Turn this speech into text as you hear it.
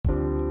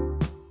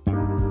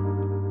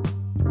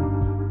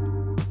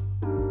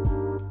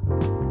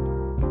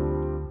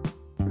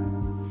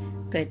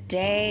good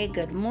day,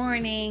 good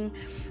morning,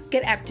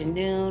 good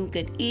afternoon,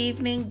 good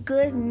evening,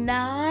 good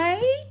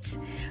night,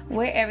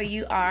 wherever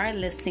you are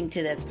listening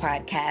to this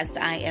podcast.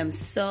 I am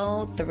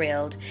so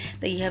thrilled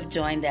that you have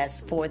joined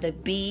us for the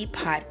B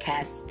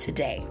podcast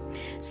today.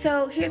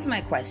 So here's my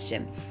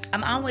question.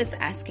 I'm always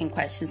asking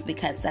questions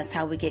because that's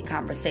how we get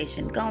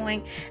conversation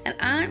going, and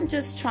I'm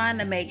just trying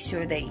to make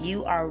sure that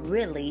you are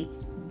really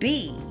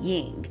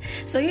being.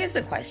 So here's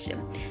the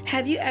question.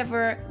 Have you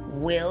ever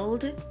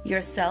willed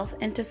yourself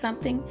into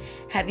something?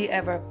 Have you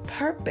ever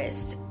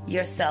purposed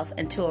yourself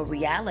into a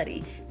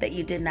reality that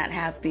you did not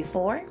have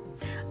before?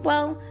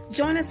 Well,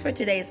 join us for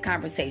today's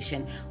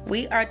conversation.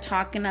 We are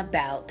talking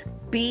about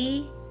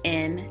be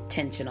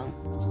intentional.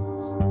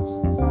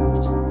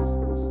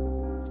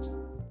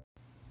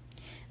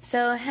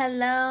 So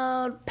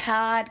hello,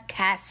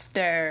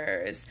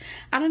 podcasters.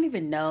 I don't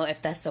even know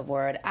if that's a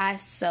word. I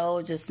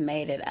just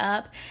made it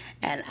up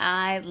and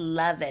I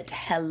love it.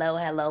 Hello,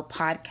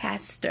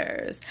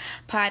 podcasters,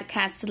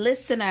 podcast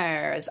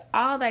listeners,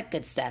 all that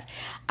good stuff.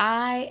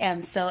 I am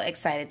so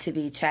excited to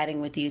be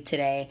chatting with you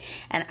today.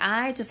 And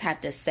I just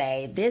have to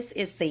say, this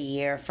is the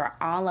year for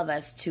all of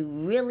us to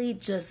really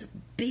just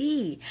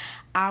be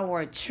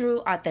our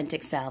true,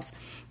 authentic selves.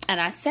 And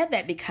I said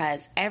that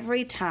because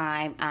every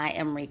time I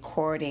am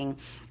recording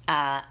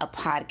a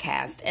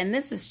podcast, and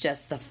this is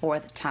just the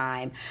fourth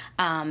time,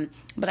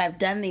 but I've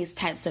done these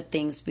types of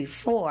things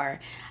before,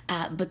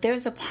 but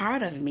there's a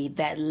part of me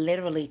that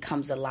literally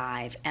comes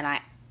alive, and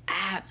I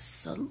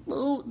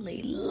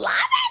absolutely love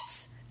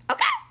it.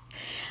 Okay?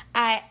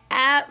 I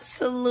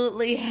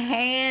absolutely,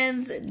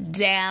 hands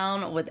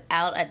down,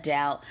 without a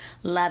doubt,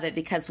 love it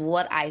because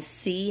what I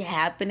see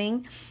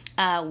happening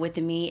with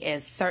me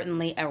is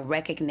certainly a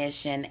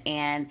recognition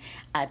and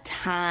a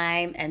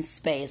time and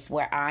space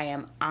where I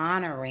am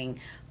honoring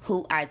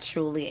who I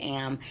truly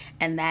am.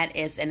 And that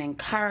is an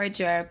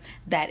encourager,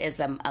 that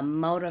is a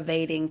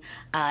motivating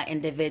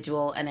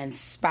individual, an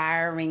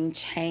inspiring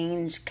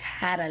change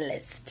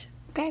catalyst.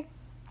 Okay?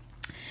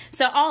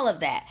 So all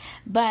of that,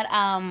 but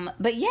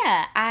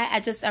yeah,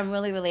 I'm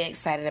really, really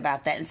excited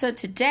about that. And so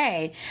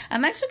today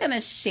I'm actually going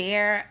to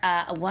share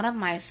one of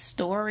my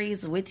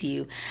stories with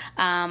you.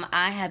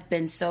 I have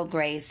been so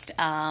graced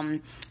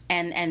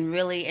and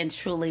really and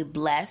truly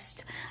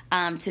blessed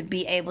to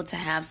be able to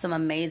have some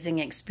amazing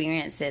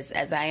experiences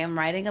as I am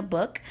writing a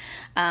book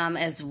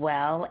as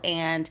well.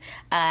 And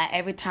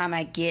every time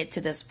I get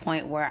to this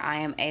point where I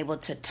am able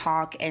to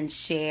talk and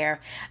share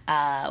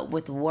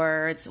with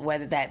words,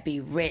 whether that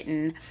be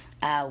written,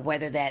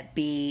 whether that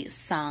be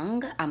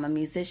sung. I'm a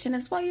musician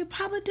as well. You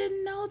probably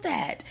didn't know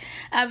that.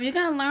 You're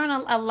going to learn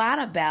a lot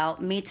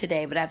about me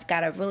today, but I've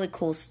got a really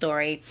cool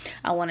story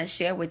I want to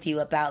share with you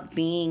about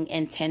being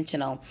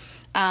intentional.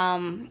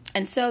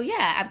 And so,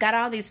 yeah, I've got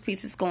all these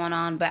pieces going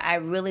on, but I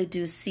really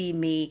do see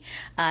me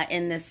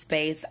in this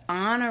space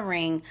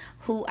honoring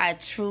who I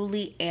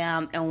truly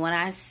am. And when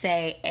I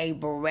say a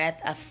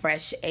breath of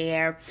fresh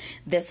air,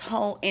 this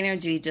whole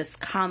energy just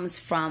comes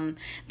from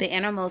the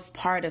innermost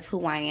part of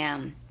who I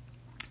am.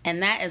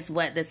 And that is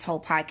what this whole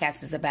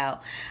podcast is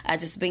about,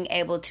 just being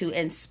able to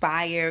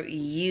inspire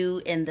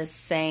you in the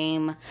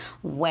same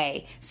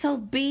way. So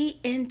be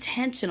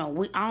intentional.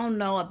 We all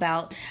know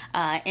about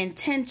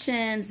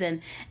intentions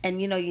and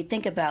you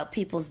think about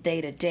people's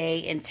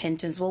day-to-day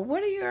intentions. Well,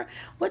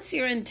 what's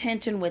your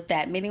intention with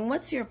that? Meaning,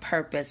 what's your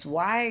purpose?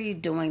 Why are you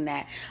doing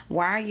that?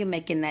 Why are you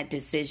making that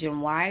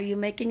decision? Why are you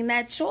making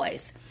that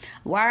choice?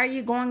 Why are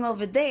you going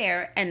over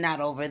there and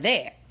not over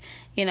there?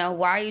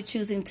 Why are you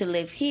choosing to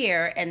live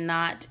here and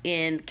not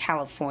in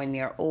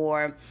California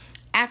or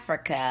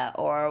Africa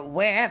or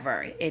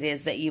wherever it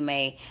is that you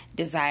may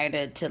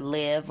desire to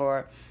live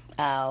or,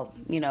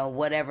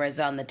 whatever is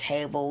on the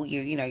table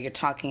you're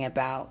talking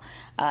about,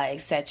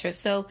 etc.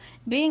 So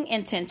being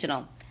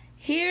intentional.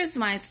 Here's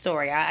my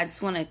story. I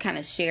just want to kind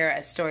of share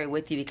a story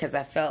with you because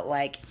I felt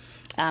like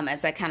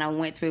as I kind of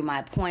went through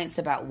my points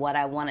about what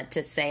I wanted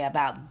to say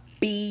about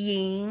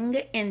being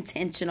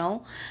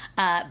intentional,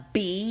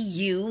 be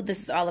you.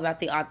 This is all about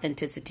the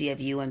authenticity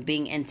of you and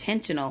being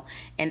intentional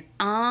and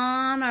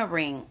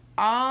honoring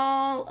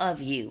all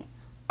of you,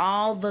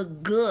 all the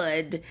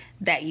good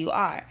that you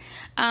are.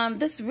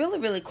 This really,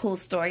 really cool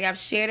story. I've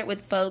shared it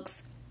with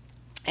folks.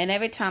 And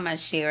every time I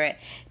share it,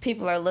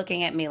 people are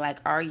looking at me like,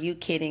 are you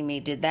kidding me?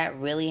 Did that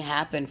really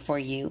happen for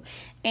you?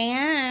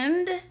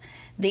 And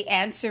the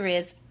answer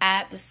is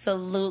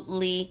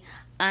absolutely,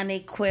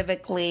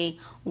 unequivocally,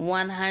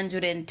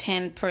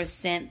 110%,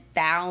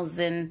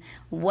 1,000,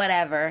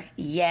 whatever.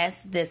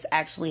 Yes, this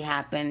actually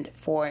happened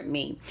for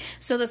me.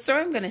 So the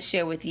story I'm going to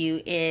share with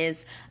you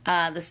is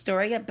the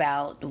story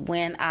about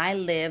when I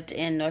lived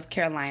in North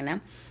Carolina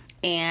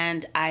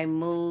and I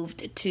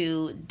moved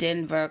to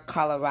Denver,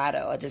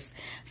 Colorado. I just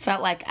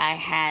felt like I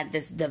had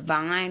this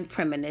divine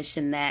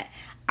premonition that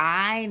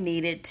I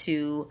needed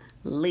to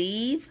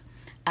leave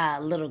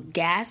Little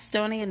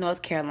Gastonia,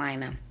 North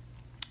Carolina,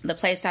 the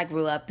place I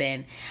grew up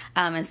in.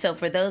 And so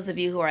for those of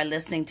you who are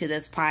listening to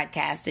this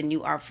podcast and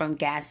you are from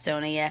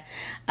Gastonia,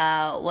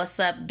 what's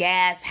up,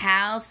 Gas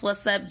House?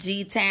 What's up,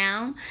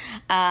 G-Town?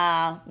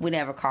 We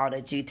never called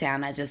it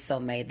G-Town. I just so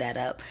made that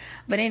up.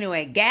 But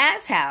anyway,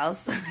 Gas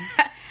House.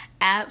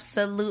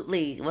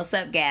 Absolutely. What's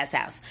up, Gas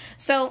House?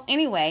 So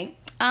anyway,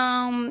 so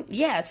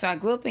I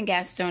grew up in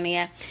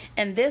Gastonia,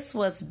 and this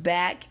was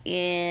back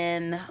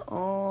in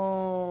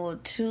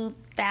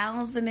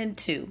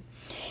 2002.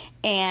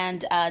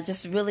 And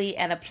just really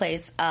at a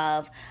place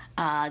of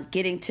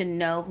getting to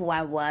know who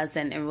I was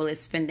and really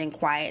spending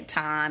quiet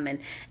time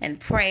and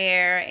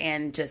prayer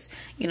and just,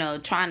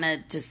 trying to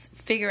just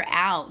figure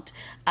out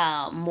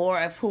more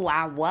of who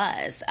I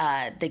was,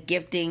 the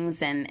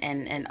giftings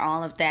and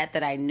all of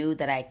that I knew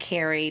that I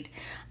carried.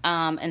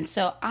 And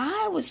so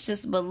I was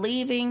just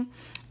believing,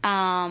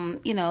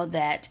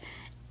 that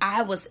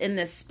I was in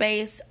this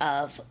space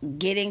of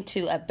getting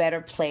to a better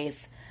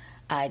place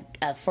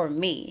for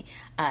me,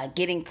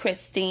 getting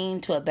Christine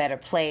to a better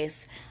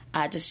place,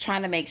 just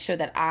trying to make sure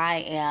that I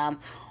am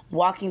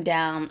walking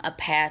down a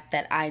path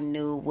that I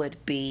knew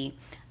would be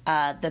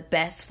the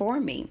best for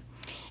me.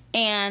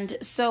 And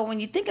so when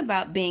you think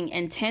about being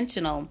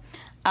intentional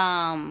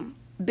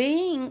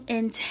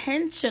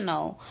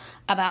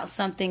about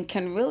something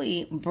can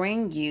really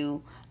bring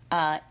you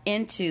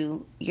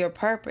into your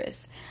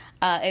purpose.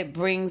 It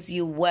brings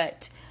you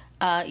what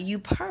you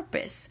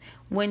purpose.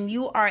 When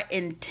you are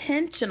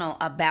intentional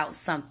about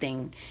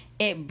something,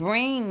 it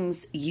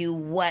brings you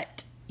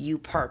what you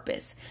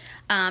purpose.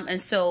 And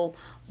so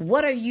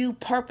what are you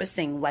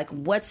purposing? Like,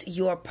 what's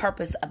your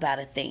purpose about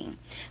a thing?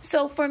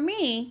 So for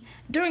me,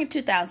 during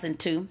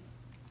 2002,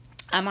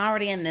 I'm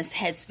already in this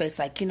headspace,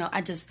 like, I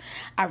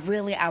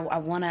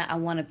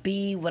want to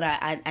be what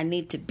I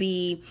need to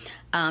be.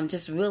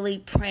 Just really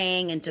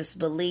praying and just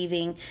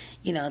believing,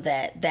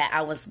 that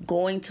I was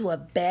going to a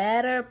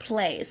better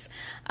place.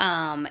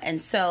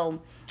 And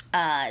so,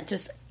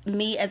 just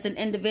me as an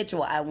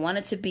individual, I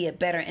wanted to be a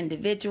better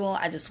individual.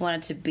 I just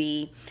wanted to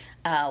be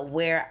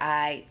where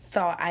I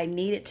thought I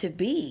needed to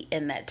be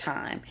in that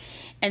time.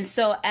 And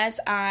so as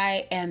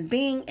I am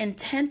being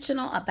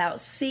intentional about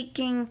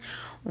seeking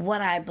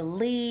what I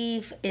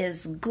believe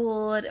is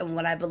good and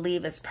what I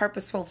believe is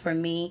purposeful for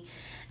me,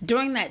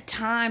 during that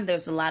time,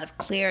 there's a lot of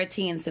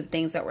clarity and some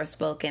things that were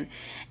spoken.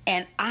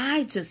 And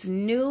I just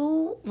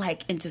knew,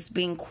 in just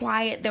being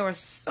quiet, there were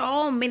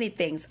so many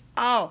things.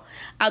 Oh,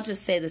 I'll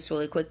just say this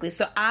really quickly.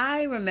 So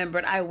I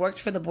remembered I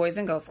worked for the Boys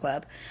and Girls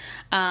Club,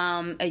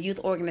 a youth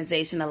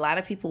organization. A lot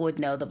of people would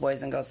know the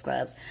Boys and Girls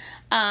Clubs.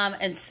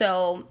 And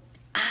so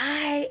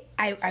I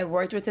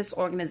worked with this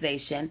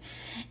organization,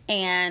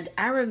 and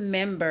I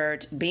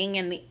remembered being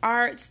in the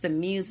arts, the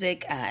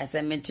music, as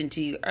I mentioned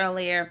to you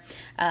earlier,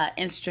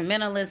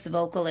 instrumentalist,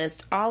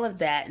 vocalist, all of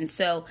that. And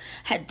so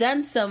had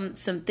done some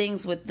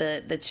things with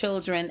the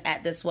children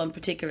at this one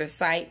particular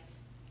site.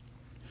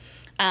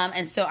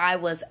 And so I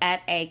was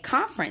at a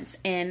conference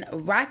in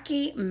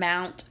Rocky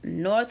Mount,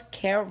 North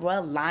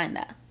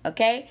Carolina.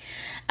 Okay,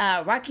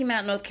 Rocky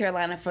Mount, North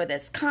Carolina for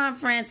this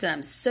conference, and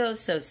I'm so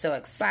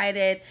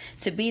excited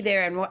to be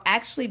there. And we're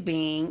actually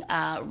being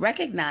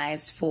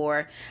recognized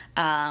for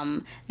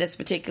this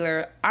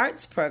particular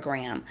arts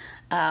program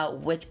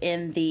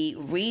within the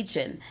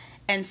region.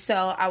 And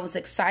so I was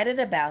excited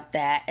about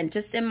that. And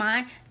just in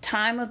my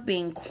time of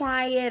being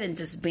quiet and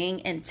just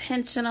being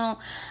intentional,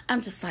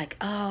 I'm just like,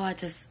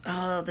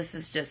 this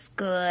is just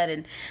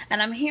good.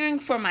 And I'm hearing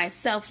for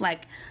myself,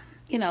 like,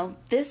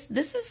 this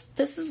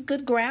is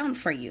good ground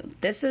for you.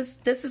 This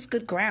is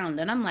good ground.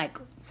 And I'm like,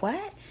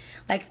 what?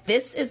 Like,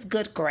 this is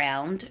good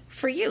ground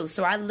for you.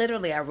 So I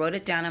wrote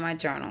it down in my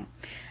journal.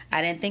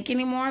 I didn't think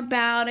any more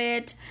about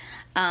it.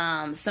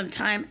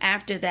 Sometime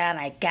after that,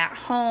 I got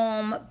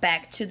home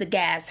back to the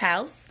Gas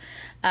House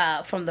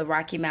from the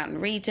Rocky Mountain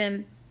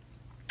region.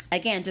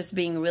 Again, just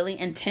being really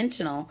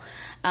intentional,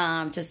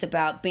 just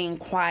about being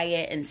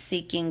quiet and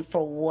seeking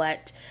for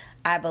what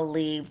I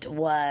believed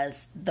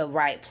was the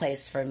right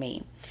place for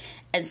me.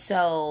 And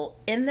so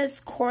in this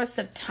course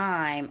of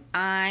time,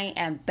 I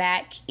am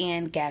back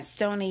in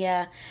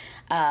Gastonia,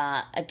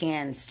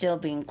 again, still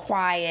being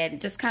quiet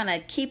and just kind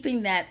of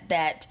keeping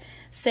that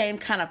same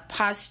kind of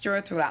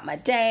posture throughout my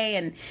day.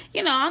 And,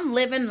 I'm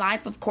living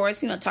life, of course,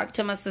 talking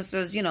to my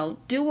sisters,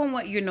 doing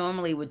what you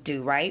normally would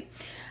do, right?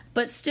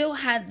 But still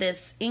had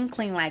this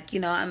inkling, like,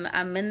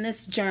 I'm in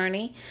this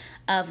journey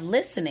of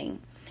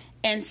listening.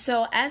 And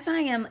so as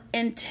I am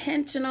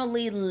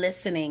intentionally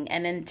listening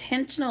and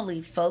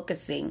intentionally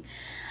focusing,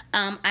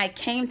 I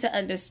came to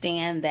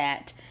understand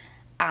that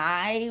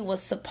I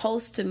was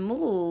supposed to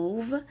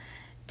move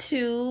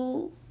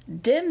to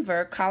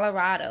Denver,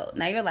 Colorado.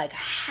 Now you're like,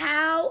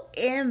 how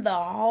in the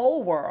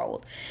whole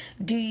world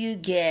do you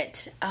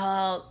get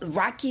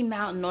Rocky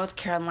Mountain, North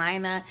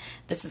Carolina?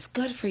 This is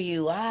good for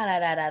you.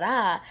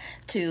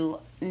 To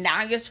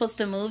now you're supposed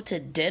to move to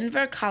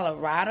Denver,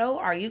 Colorado.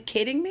 Are you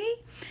kidding me?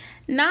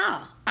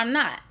 No, I'm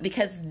not,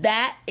 because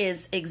that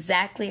is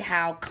exactly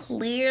how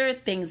clear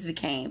things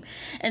became.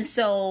 And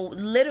so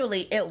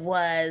literally it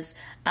was,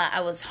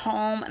 I was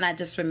home and I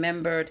just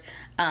remembered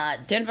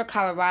Denver,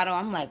 Colorado.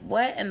 I'm like,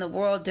 what in the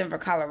world, Denver,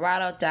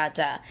 Colorado,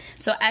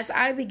 So as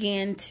I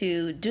began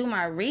to do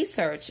my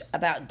research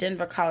about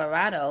Denver,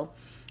 Colorado,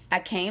 I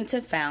came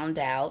to find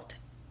out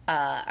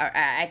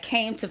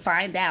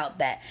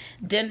that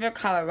Denver,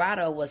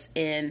 Colorado was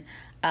in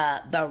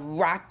the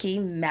Rocky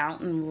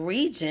Mountain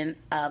region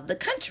of the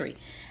country.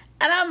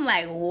 And I'm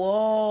like,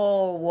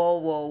 whoa,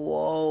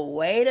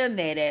 wait a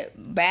minute,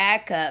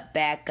 back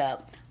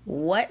up.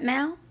 What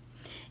now?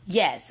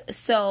 Yes,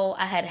 so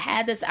I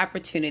had this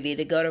opportunity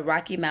to go to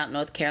Rocky Mount,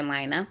 North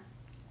Carolina,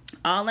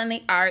 all in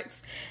the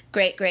arts.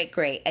 Great.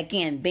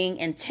 Again, being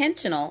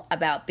intentional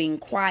about being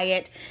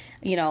quiet.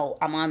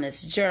 I'm on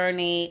this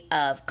journey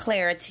of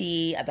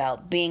clarity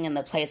about being in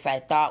the place I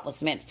thought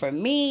was meant for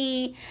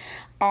me.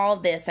 All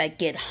this, I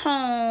get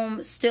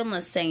home, still in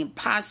the same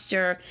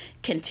posture,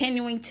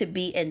 continuing to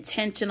be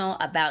intentional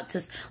about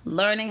just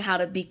learning how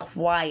to be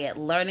quiet,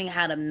 learning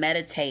how to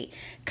meditate,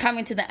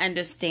 coming to the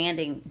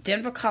understanding,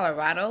 Denver,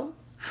 Colorado,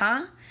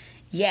 huh?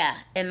 Yeah,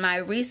 in my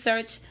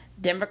research,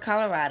 Denver,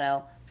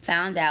 Colorado,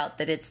 found out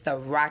that it's the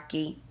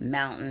Rocky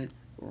Mountain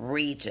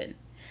region.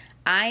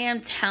 I am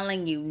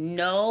telling you,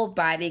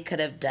 nobody could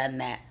have done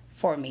that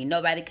for me.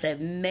 Nobody could have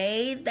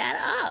made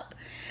that up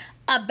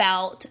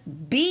about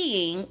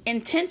being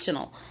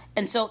intentional.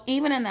 And so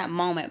even in that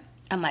moment,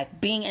 I'm like,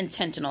 being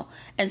intentional.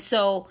 And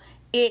so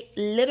it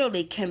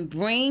literally can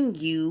bring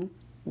you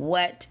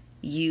what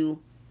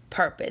you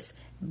purpose.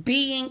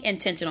 Being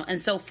intentional. And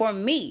so for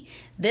me,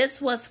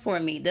 this was for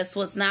me. This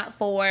was not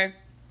for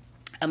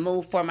a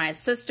move for my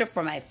sister,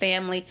 for my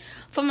family,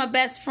 for my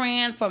best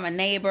friend, for my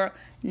neighbor.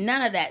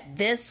 None of that.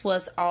 This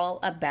was all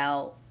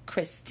about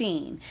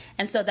Christine.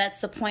 And so that's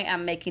the point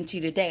I'm making to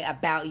you today,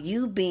 about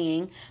you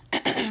being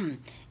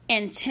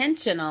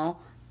intentional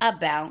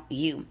about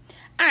you.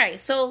 All right,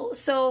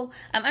 so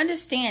I'm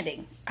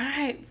understanding.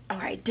 All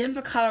right,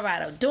 Denver,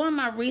 Colorado, doing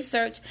my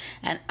research,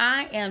 and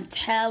I am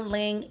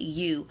telling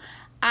you,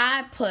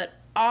 I put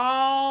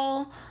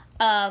all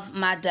of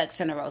my ducks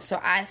in a row. So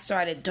I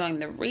started doing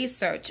the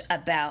research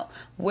about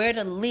where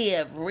to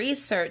live,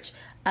 research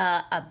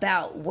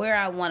about where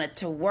I wanted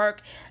to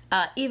work,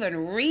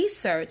 even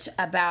research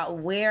about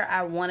where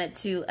I wanted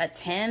to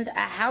attend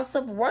a house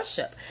of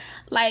worship,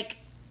 like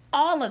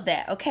all of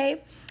that,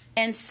 okay?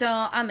 And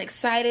so I'm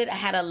excited. I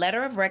had a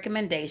letter of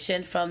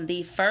recommendation from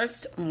the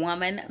first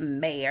woman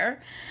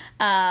mayor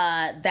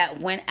that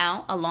went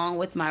out along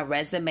with my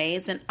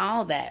resumes and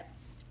all that.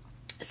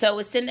 So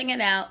we're sending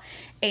it out.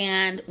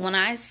 And when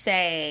I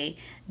say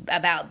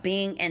about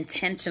being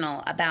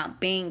intentional, about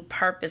being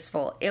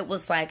purposeful, it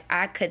was like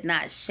I could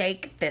not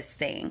shake this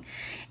thing.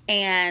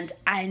 And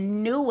I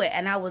knew it,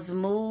 and I was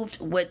moved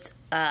with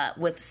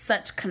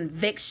such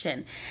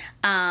conviction,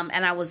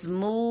 and I was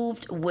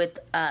moved with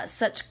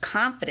such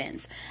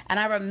confidence. And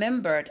I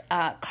remembered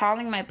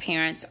calling my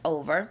parents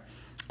over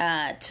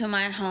to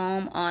my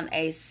home on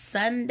a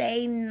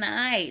Sunday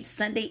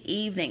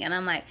evening. And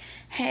I'm like,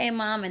 hey,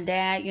 Mom and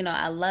Dad,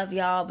 I love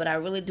y'all, but I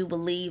really do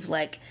believe,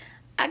 like,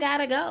 I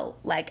gotta go.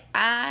 Like,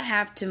 I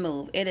have to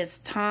move. It is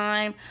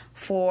time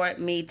for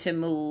me to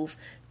move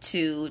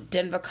to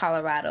Denver,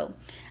 Colorado.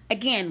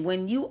 Again,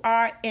 when you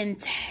are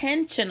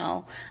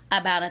intentional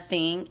about a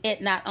thing,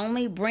 it not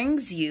only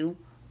brings you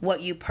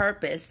what you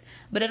purpose,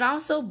 but it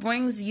also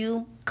brings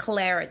you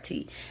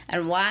clarity.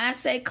 And why I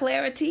say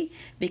clarity?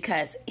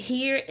 Because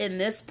here in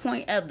this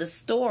point of the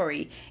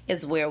story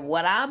is where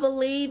what I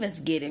believe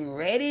is getting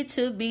ready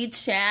to be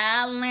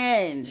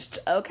challenged.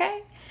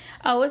 Okay?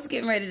 Oh, it's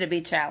getting ready to be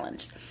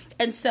challenged.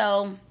 And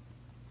so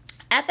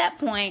at that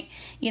point,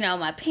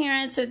 my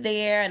parents are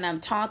there and I'm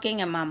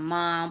talking, and my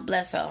mom,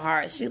 bless her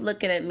heart, she's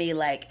looking at me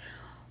like,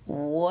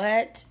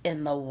 what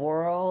in the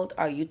world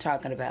are you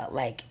talking about?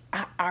 Like,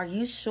 are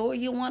you sure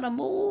you want to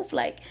move?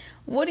 Like,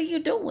 what are you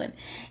doing?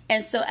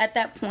 And so at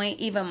that point,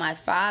 even my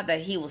father,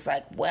 he was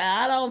like,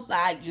 well,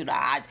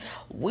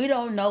 we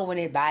don't know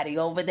anybody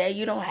over there.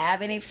 You don't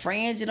have any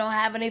friends. You don't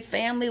have any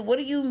family. What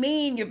do you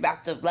mean you're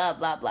about to blah,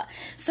 blah, blah?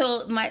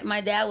 So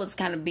my dad was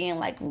kind of being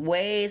like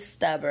way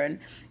stubborn.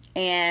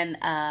 And,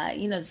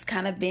 just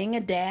kind of being a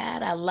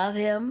dad. I love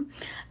him.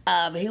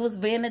 He was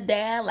being a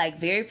dad, like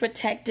very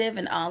protective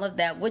and all of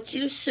that, which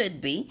you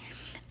should be.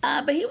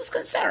 But he was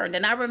concerned.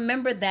 And I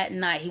remember that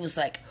night he was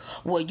like,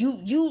 well, you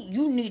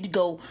need to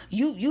go,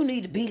 you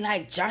need to be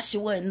like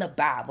Joshua in the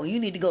Bible. You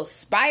need to go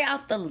spy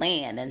out the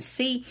land and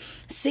see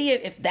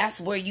if that's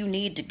where you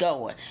need to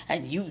go.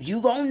 And you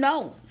gonna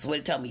know. That's what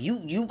he told me.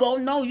 You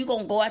gonna know. You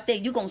gonna go out there.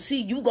 You gonna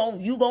see. You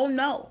gonna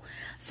know.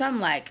 So I'm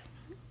like,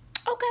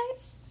 okay.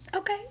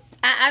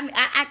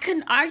 I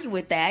couldn't argue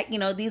with that.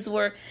 These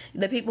were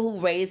the people who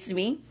raised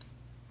me.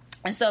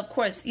 And so, of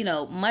course,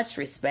 much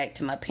respect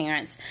to my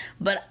parents.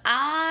 But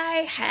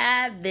I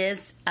had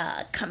this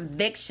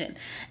conviction,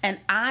 and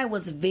I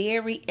was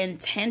very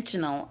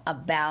intentional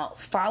about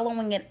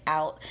following it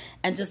out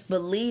and just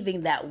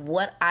believing that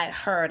what I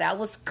heard, I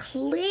was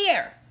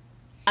clear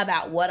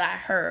about what I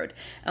heard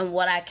and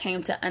what I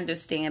came to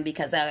understand,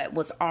 because I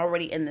was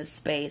already in this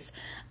space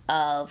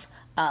of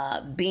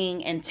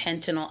being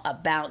intentional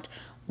about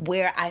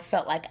where I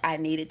felt like I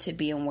needed to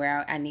be and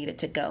where I needed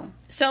to go.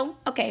 So,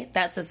 okay,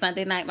 that's a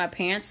Sunday night. My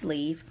parents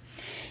leave.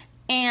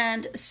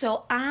 And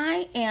so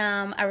I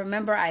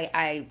remember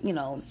I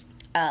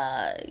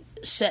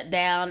shut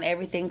down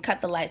everything,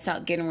 cut the lights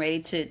out, getting ready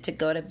to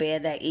go to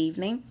bed that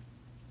evening.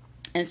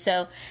 And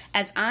so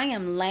as I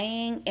am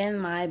laying in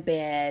my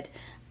bed,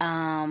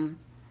 on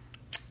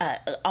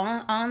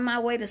my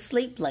way to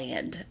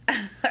sleepland,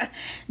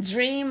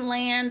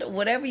 dreamland,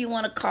 whatever you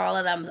want to call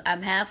it.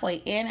 I'm halfway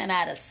in and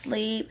out of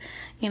sleep,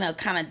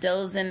 kind of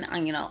dozing,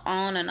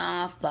 on and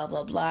off, blah,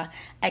 blah, blah.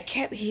 I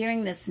kept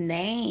hearing this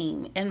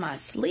name in my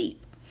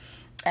sleep.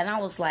 And I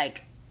was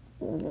like,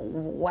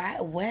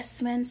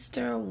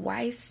 Westminster,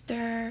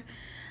 Weister.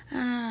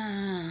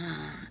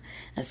 And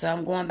so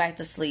I'm going back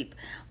to sleep.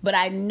 But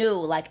I knew,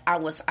 like, I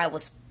was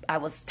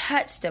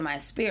touched in my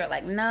spirit.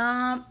 Like,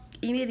 no,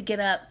 you need to get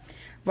up,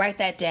 write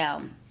that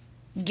down.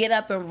 Get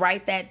up and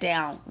write that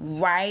down.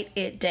 Write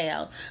it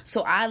down.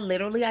 So I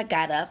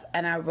got up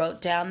and I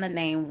wrote down the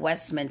name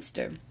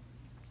Westminster.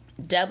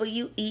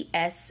 Westminster.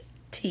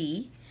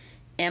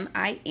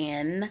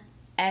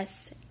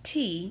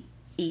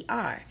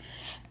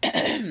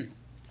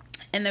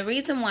 And the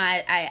reason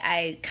why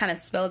I kind of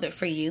spelled it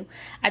for you,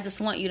 I just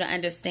want you to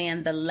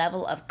understand the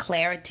level of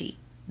clarity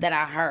that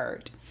I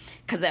heard.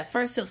 Because at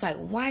first it was like,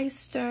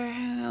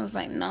 Weister. I was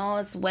like, no,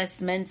 it's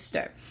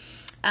Westminster.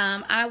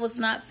 I was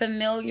not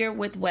familiar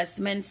with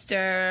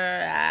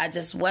Westminster. I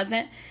just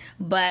wasn't.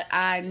 But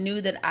I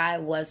knew that I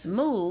was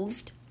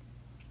moved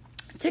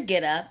to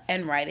get up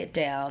and write it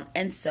down.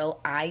 And so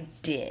I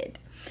did.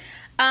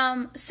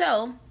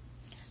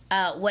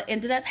 What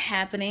ended up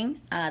happening,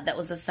 that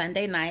was a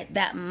Sunday night,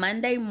 that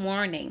Monday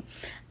morning,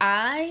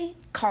 I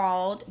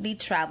called the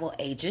travel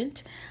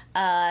agent.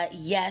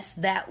 Yes,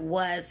 that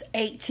was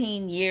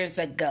 18 years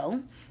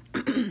ago.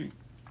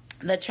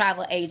 The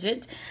travel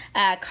agent,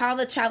 called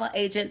the travel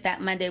agent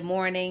that Monday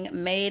morning,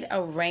 made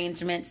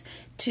arrangements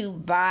to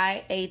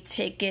buy a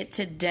ticket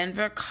to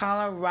Denver,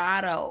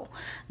 Colorado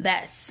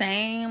that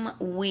same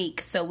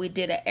week. So we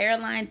did an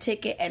airline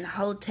ticket and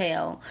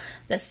hotel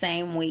the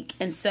same week.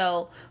 And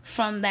so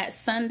from that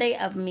Sunday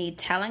of me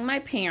telling my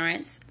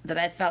parents that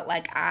I felt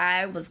like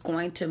I was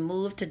going to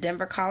move to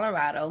Denver,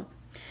 Colorado,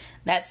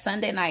 that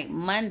Sunday night,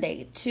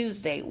 Monday,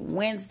 Tuesday,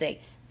 Wednesday,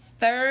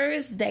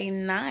 Thursday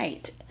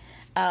night,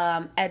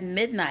 at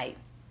midnight,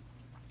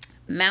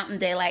 Mountain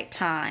Daylight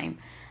Time,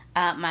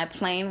 my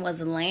plane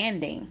was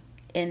landing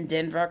in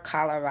Denver,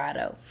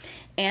 Colorado.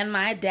 And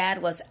my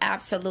dad was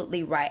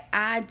absolutely right.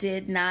 I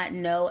did not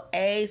know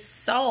a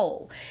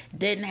soul.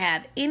 Didn't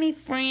have any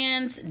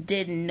friends.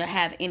 Didn't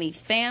have any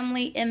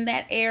family in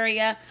that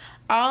area.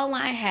 All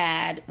I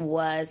had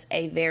was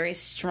a very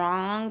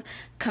strong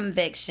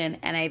conviction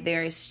and a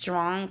very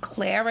strong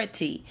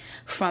clarity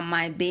from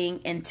my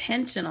being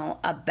intentional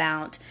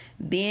about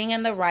being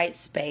in the right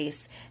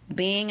space,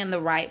 being in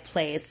the right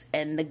place,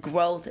 and the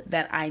growth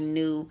that I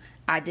knew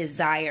I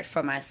desired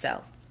for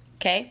myself.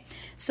 Okay,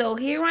 so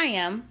here I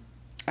am.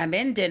 I'm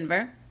in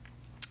Denver.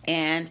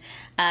 And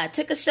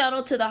took a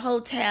shuttle to the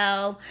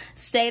hotel,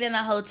 stayed in the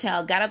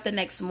hotel, got up the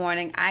next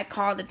morning. I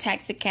called the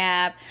taxi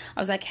cab. I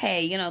was like,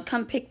 hey,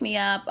 come pick me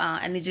up.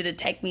 I need you to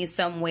take me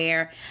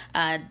somewhere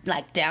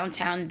like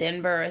downtown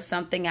Denver or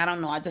something. I don't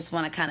know. I just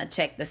want to kind of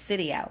check the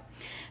city out.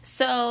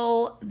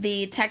 So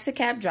the taxi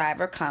cab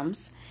driver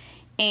comes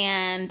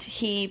and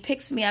he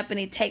picks me up and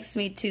he takes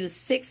me to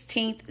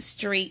 16th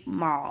Street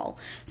Mall.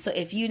 So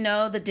if you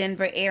know the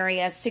Denver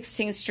area,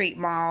 16th Street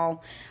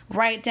Mall,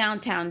 right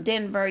downtown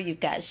Denver,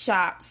 you've got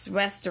shops,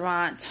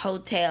 restaurants,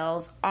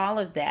 hotels, all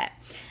of that.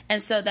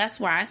 And so that's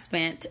where I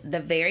spent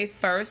the very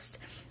first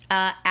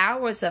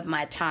hours of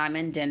my time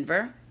in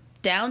Denver.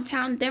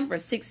 Downtown Denver,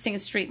 16th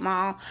Street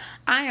Mall.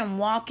 I am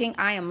walking,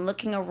 I am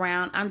looking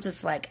around. I'm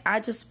just like, I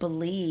just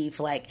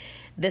believe like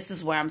this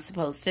is where I'm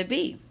supposed to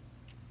be.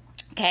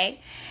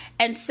 Okay.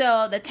 And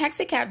so the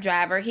taxi cab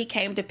driver, he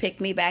came to pick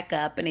me back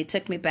up and he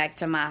took me back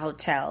to my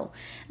hotel.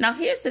 Now,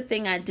 here's the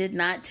thing I did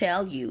not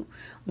tell you.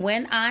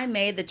 When I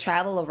made the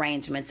travel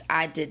arrangements,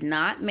 I did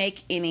not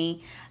make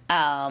any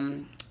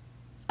car.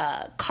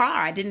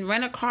 I didn't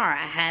rent a car. I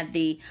had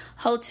the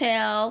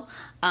hotel,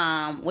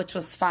 which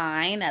was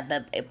fine,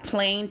 the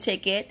plane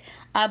ticket,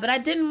 but I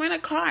didn't rent a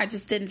car. I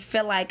just didn't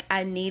feel like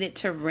I needed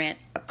to rent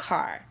a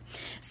car.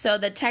 So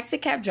the taxi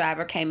cab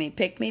driver came and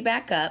picked me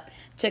back up,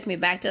 took me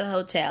back to the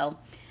hotel.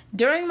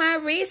 During my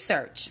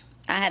research,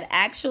 I had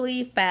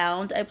actually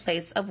found a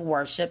place of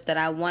worship that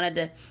I wanted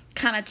to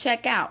kind of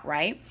check out,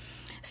 right?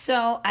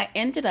 So I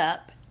ended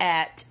up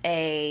at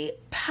a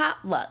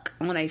potluck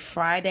on a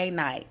Friday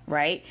night,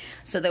 right?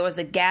 So there was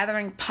a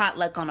gathering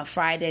potluck on a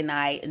Friday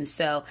night. And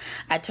so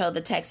I told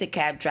the taxi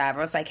cab driver,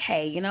 I was like,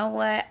 hey, you know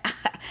what?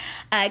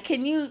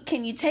 Can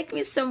you take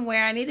me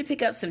somewhere? I need to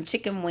pick up some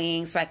chicken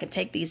wings so I can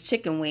take these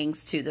chicken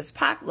wings to this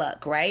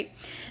potluck, right?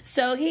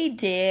 So he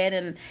did.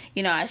 And,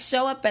 I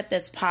show up at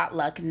this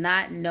potluck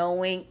not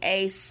knowing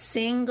a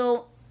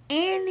single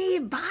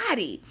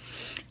anybody.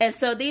 And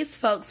so these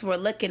folks were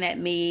looking at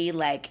me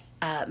like,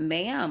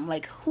 ma'am,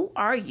 like, who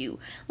are you?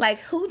 Like,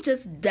 who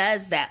just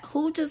does that?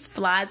 Who just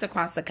flies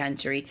across the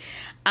country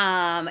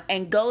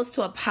and goes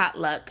to a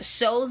potluck,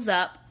 shows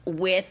up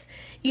with,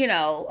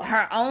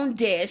 her own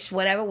dish,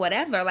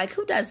 whatever. Like,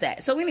 who does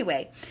that? So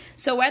anyway,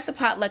 so we're at the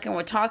potluck and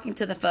we're talking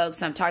to the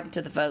folks. I'm talking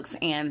to the folks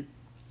and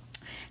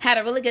had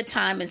a really good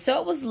time. And so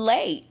it was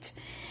late.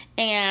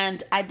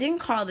 And I didn't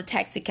call the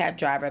taxi cab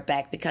driver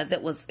back because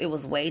it was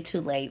way too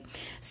late.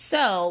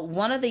 So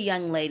one of the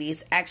young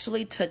ladies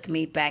actually took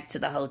me back to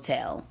the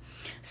hotel.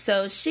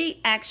 So she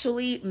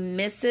actually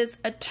misses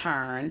a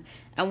turn,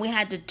 and we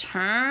had to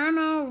turn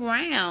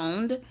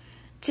around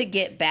to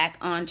get back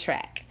on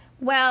track.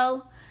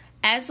 Well,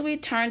 as we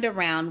turned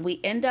around, we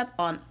end up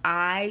on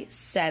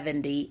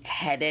I-70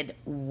 headed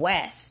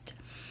west.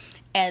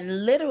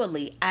 And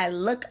literally, I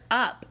look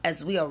up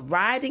as we are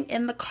riding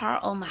in the car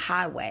on the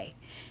highway.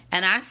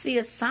 And I see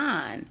a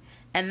sign,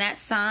 and that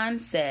sign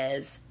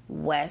says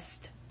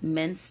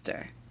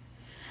Westminster.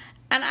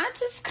 And I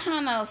just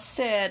kind of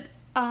said,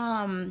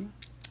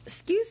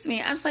 excuse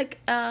me. I was like,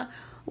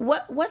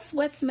 what's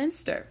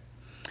Westminster?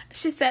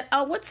 She said,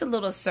 oh, what's a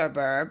little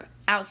suburb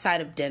outside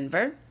of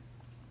Denver?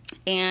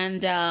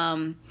 And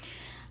I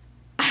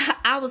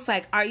was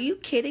like, are you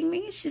kidding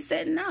me? She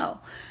said, no.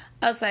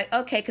 I was like,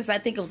 okay, because I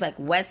think it was like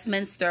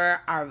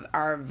Westminster,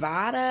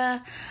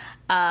 Arvada,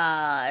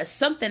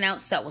 something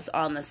else that was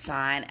on the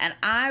sign. And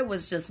I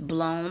was just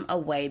blown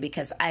away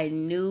because I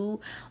knew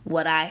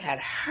what I had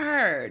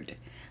heard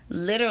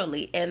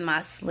literally in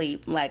my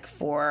sleep like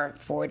 4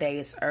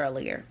 days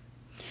earlier.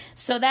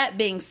 So that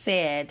being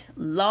said,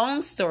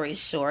 long story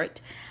short,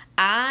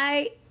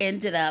 I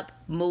ended up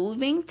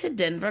moving to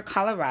Denver,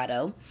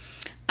 Colorado.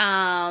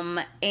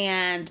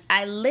 And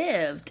I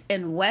lived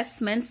in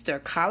Westminster,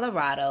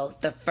 Colorado,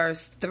 the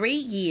first 3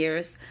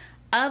 years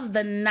of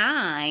the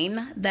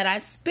 9 that I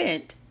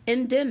spent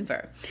in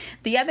Denver.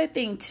 The other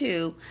thing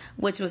too,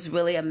 which was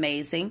really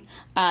amazing,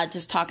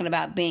 just talking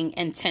about being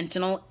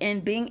intentional.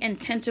 In being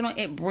intentional,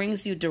 it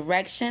brings you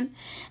direction,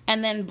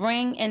 and then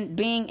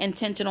being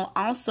intentional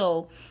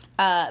also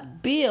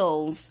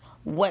builds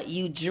what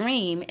you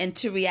dream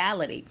into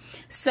reality.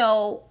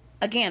 So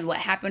again, what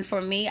happened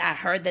for me, I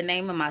heard the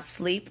name in my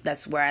sleep.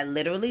 That's where I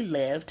literally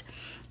lived.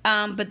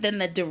 But then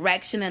the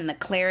direction and the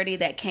clarity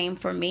that came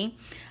for me.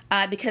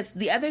 Because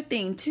the other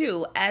thing,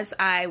 too, as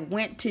I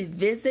went to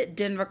visit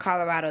Denver,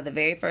 Colorado the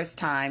very first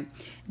time,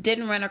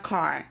 didn't rent a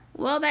car.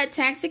 Well, that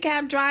taxi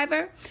cab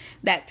driver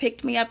that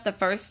picked me up the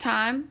first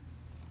time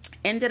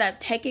ended up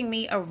taking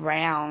me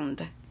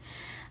around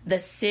the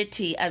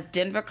city of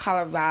Denver,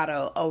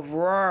 Colorado,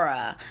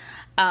 Aurora,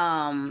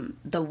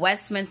 the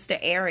Westminster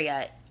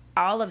area,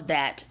 all of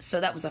that. So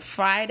that was a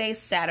Friday,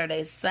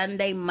 Saturday,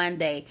 Sunday,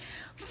 Monday,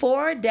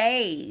 4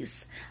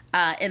 days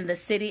in the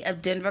city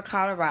of Denver,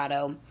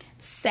 Colorado.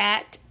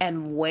 Sat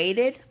and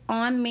waited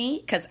on me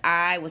because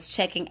I was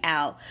checking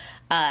out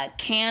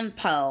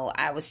Canpo.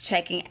 I was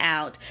checking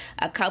out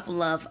a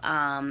couple of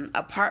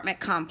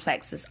apartment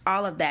complexes,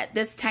 all of that.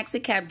 This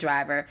taxi cab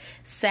driver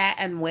sat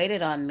and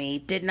waited on me,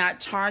 did not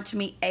charge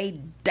me a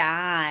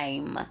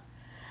dime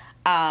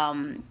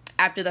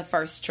after the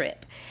first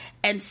trip.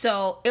 And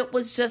so it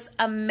was just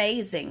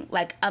amazing,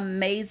 like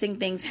amazing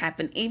things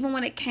happened. Even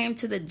when it came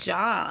to the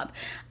job,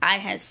 I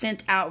had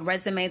sent out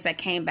resumes. I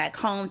came back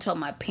home, told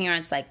my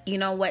parents, like, you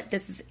know what,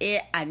 this is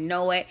it. I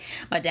know it.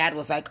 My dad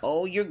was like,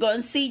 oh, you're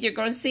going to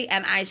see.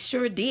 And I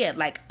sure did,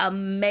 like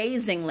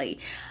amazingly.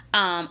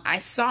 I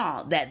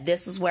saw that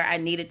this is where I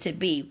needed to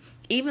be.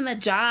 Even the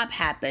job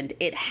happened.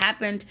 It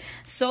happened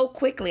so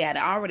quickly. I'd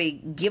already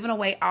given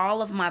away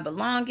all of my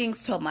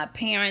belongings, told my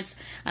parents,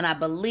 and I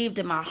believed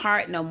in my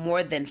heart no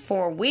more than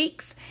 4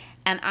 weeks.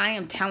 And I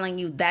am telling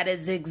you, that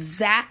is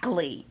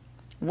exactly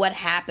what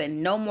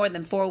happened. No more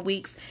than 4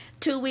 weeks.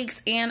 2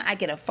 weeks in, I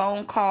get a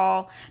phone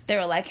call. They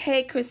were like,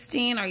 hey,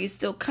 Christine, are you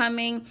still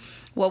coming?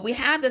 Well, we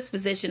have this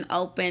position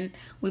open.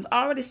 We've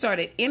already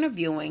started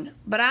interviewing,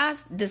 but I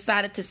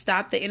decided to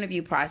stop the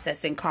interview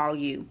process and call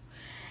you.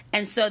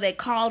 And so they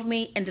called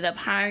me, ended up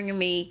hiring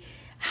me.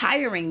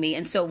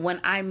 And so when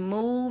I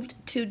moved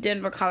to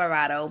Denver,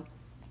 Colorado,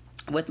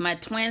 with my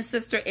twin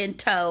sister in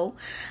tow,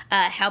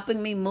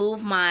 helping me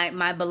move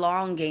my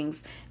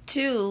belongings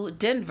to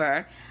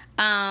Denver,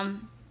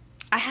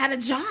 I had a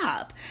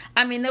job.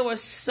 I mean, there were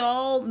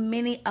so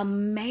many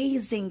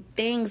amazing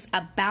things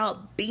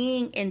about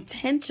being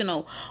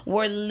intentional,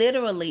 where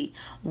literally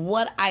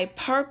what I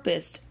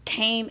purposed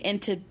came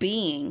into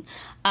being.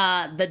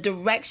 The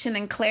direction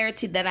and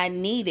clarity that I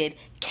needed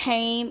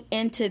came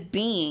into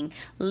being.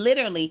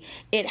 Literally,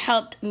 it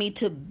helped me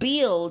to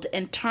build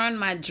and turn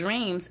my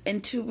dreams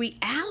into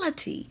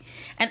reality.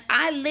 And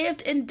I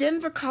lived in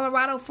Denver,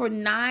 Colorado for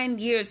 9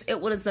 years.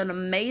 It was an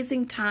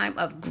amazing time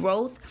of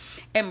growth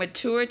and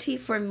maturity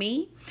for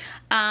me,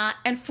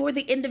 and for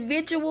the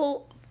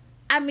individual.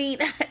 I mean,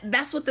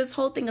 that's what this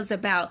whole thing is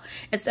about.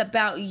 It's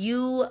about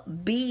you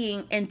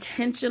being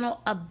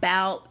intentional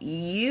about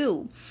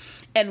you.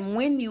 And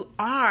when you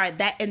are,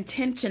 that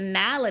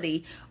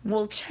intentionality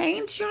will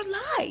change your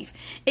life.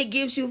 It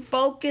gives you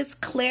focus,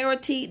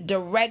 clarity,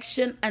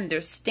 direction,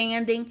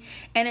 understanding,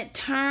 and it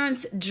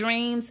turns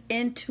dreams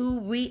into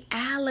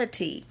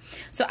reality.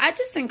 So I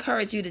just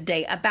encourage you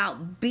today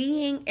about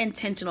being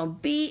intentional.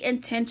 Be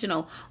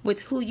intentional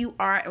with who you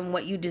are and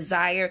what you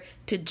desire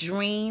to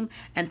dream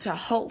and to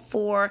hope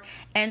for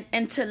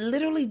and to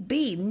literally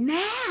be.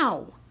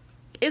 Now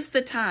is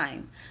the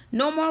time.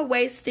 No more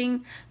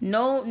wasting,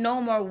 no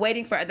more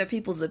waiting for other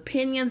people's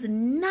opinions,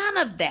 none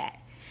of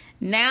that.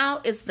 Now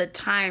is the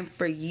time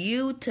for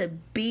you to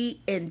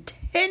be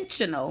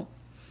intentional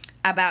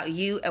about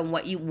you and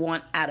what you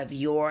want out of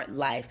your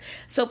life.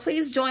 So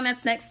please join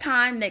us next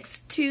time,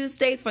 next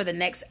Tuesday, for the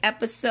next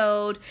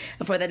episode,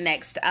 for the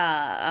next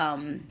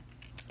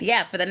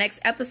for the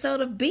next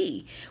episode of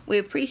B. We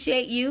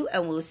appreciate you,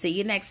 and we'll see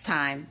you next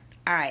time.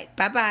 All right,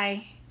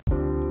 bye-bye.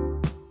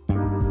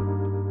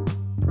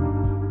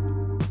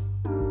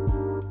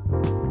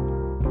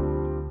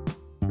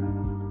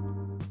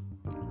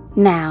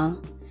 Now,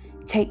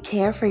 take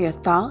care for your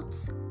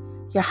thoughts,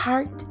 your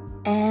heart,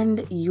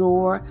 and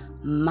your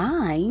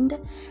mind,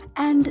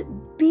 and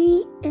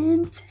be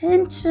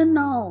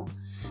intentional.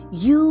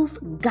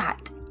 You've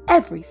got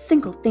every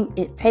single thing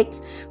it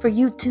takes for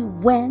you to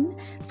win.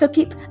 So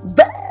keep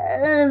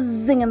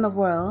buzzing in the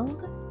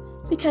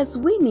world, because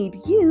we need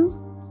you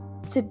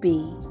to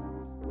be